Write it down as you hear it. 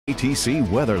KATC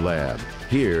Weather Lab.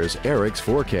 Here's Eric's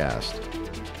forecast.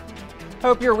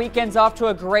 Hope your weekend's off to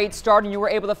a great start and you were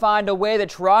able to find a way to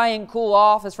try and cool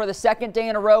off. As for the second day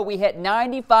in a row, we hit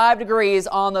 95 degrees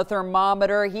on the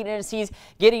thermometer. Heat indices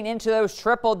getting into those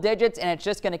triple digits, and it's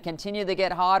just going to continue to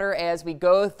get hotter as we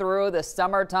go through the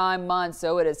summertime months.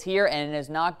 So it is here and it is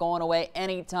not going away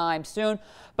anytime soon.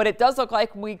 But it does look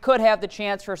like we could have the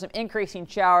chance for some increasing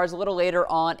showers a little later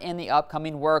on in the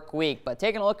upcoming work week. But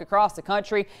taking a look across the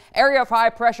country, area of high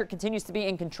pressure continues to be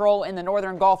in control in the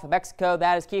northern Gulf of Mexico.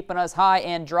 That is keeping us high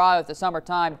and dry with the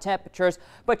summertime temperatures.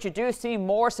 But you do see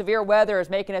more severe weather is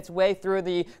making its way through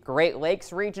the Great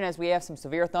Lakes region as we have some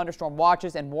severe thunderstorm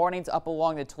watches and warnings up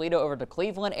along the Toledo over to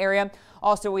Cleveland area.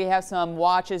 Also, we have some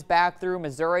watches back through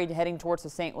Missouri heading towards the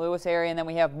St. Louis area. And then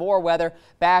we have more weather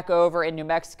back over in New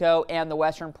Mexico and the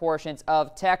western portions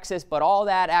of Texas, but all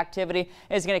that activity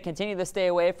is going to continue to stay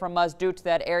away from us due to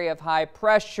that area of high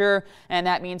pressure, and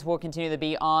that means we'll continue to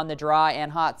be on the dry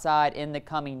and hot side in the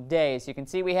coming days. You can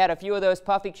see we had a few of those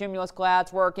puffy cumulus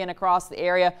clouds working across the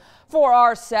area for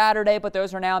our Saturday, but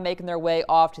those are now making their way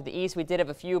off to the east. We did have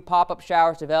a few pop-up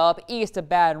showers develop east of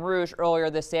Baton Rouge earlier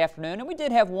this afternoon, and we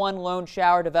did have one lone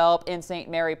shower develop in St.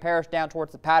 Mary Parish down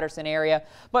towards the Patterson area,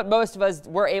 but most of us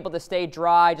were able to stay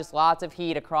dry. Just lots of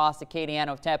heat across the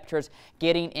Acadiana, temperatures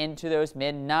getting into those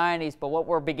mid-90s. But what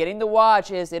we're beginning to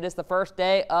watch is it is the first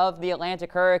day of the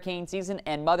Atlantic hurricane season,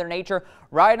 and Mother Nature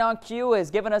right on cue has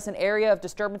given us an area of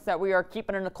disturbance that we are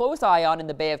keeping a close eye on in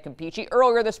the Bay of Campeche.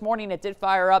 Earlier this morning it did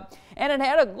fire up and it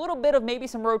had a little bit of maybe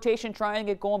some rotation trying to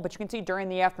get going, but you can see during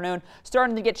the afternoon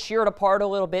starting to get sheared apart a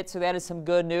little bit, so that is some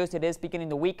good news. It is beginning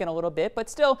to weaken a little bit, but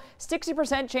still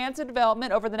 60% chance of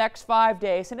development over the next 5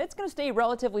 days, and it's going to stay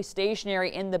relatively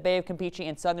stationary in the Bay of Campeche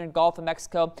and southern Gulf of Mexico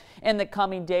in the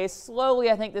coming days. Slowly,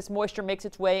 I think this moisture makes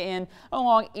its way in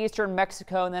along eastern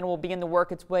Mexico, and then will begin to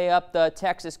work its way up the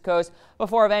Texas coast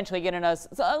before eventually getting us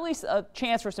at least a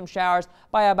chance for some showers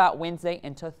by about Wednesday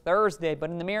into Thursday.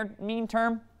 But in the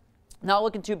meantime, not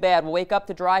looking too bad. We'll wake up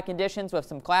to dry conditions with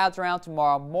some clouds around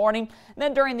tomorrow morning. And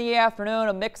then during the afternoon,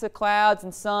 a mix of clouds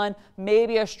and sun,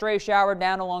 maybe a stray shower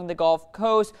down along the Gulf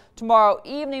Coast. Tomorrow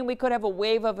evening, we could have a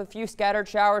wave of a few scattered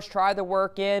showers try to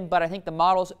work in, but I think the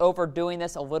model's overdoing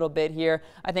this a little bit here.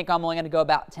 I think I'm only going to go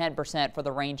about 10% for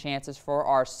the rain chances for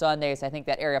our Sundays. I think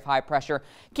that area of high pressure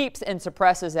keeps and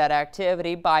suppresses that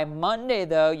activity. By Monday,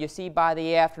 though, you see by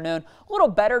the afternoon, a little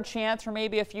better chance for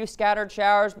maybe a few scattered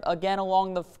showers again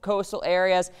along the coast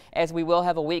areas, as we will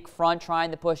have a weak front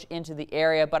trying to push into the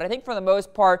area. But I think for the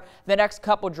most part, the next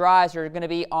couple drives are going to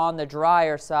be on the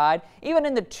drier side. Even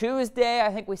into Tuesday,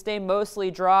 I think we stay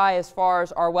mostly dry as far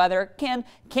as our weather.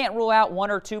 Can't rule out one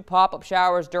or two pop-up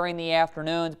showers during the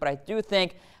afternoons, but I do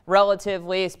think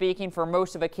relatively speaking for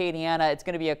most of Acadiana, it's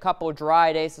going to be a couple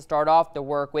dry days to start off the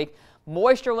work week.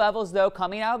 Moisture levels, though,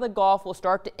 coming out of the Gulf will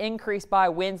start to increase by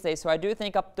Wednesday, so I do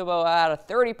think up to about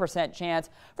a 30%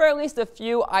 chance for at least a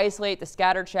few isolated to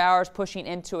scattered showers pushing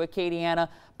into Acadiana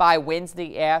by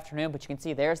Wednesday afternoon. But you can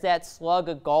see there's that slug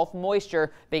of Gulf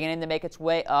moisture beginning to make its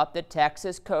way up the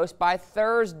Texas coast by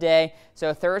Thursday.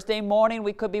 So Thursday morning,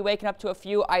 we could be waking up to a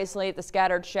few isolated to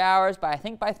scattered showers, but I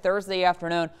think by Thursday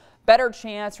afternoon, better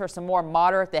chance for some more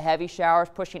moderate to heavy showers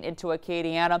pushing into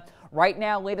Acadiana. Right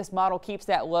now, latest model keeps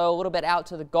that low a little bit out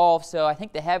to the Gulf, so I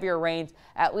think the heavier rains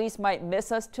at least might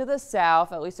miss us to the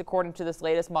south, at least according to this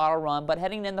latest model run. But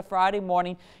heading into Friday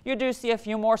morning, you do see a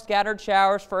few more scattered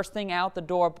showers first thing out the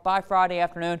door. But by Friday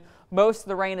afternoon, most of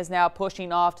the rain is now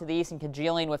pushing off to the east and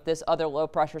congealing with this other low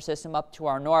pressure system up to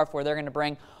our north, where they're going to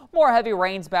bring more heavy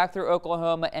rains back through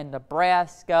Oklahoma and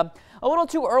Nebraska. A little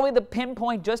too early to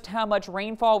pinpoint just how much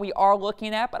rainfall we are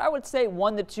looking at, but I would say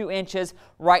 1 to 2 inches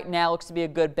right now looks to be a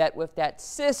good bet with that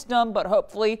system, but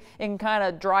hopefully it can kind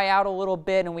of dry out a little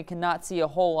bit and we cannot see a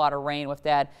whole lot of rain with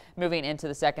that moving into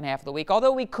the second half of the week,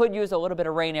 although we could use a little bit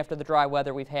of rain after the dry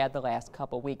weather we've had the last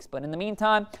couple weeks. But in the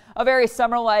meantime, a very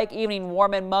summer-like evening,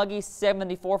 warm and muggy,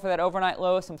 74 for that overnight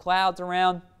low, some clouds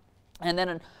around. And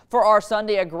then for our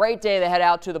Sunday, a great day to head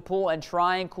out to the pool and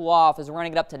try and cool off, as we're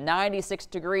going to get up to 96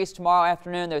 degrees tomorrow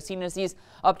afternoon. Those heat indices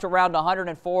up to around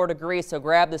 104 degrees, so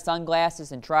grab the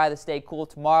sunglasses and try to stay cool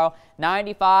tomorrow.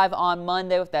 95 on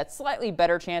Monday with that slightly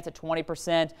better chance at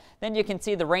 20%. Then you can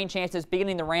see the rain chances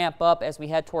beginning to ramp up as we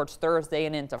head towards Thursday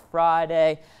and into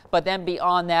Friday. But then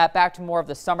beyond that, back to more of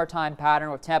the summertime pattern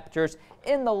with temperatures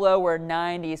in the lower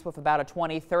 90s with about a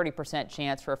 20-30%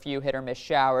 chance for a few hit or miss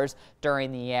showers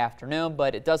during the afternoon.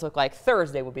 But it does look like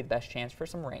Thursday will be the best chance for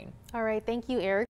some rain. All right, thank you, Eric.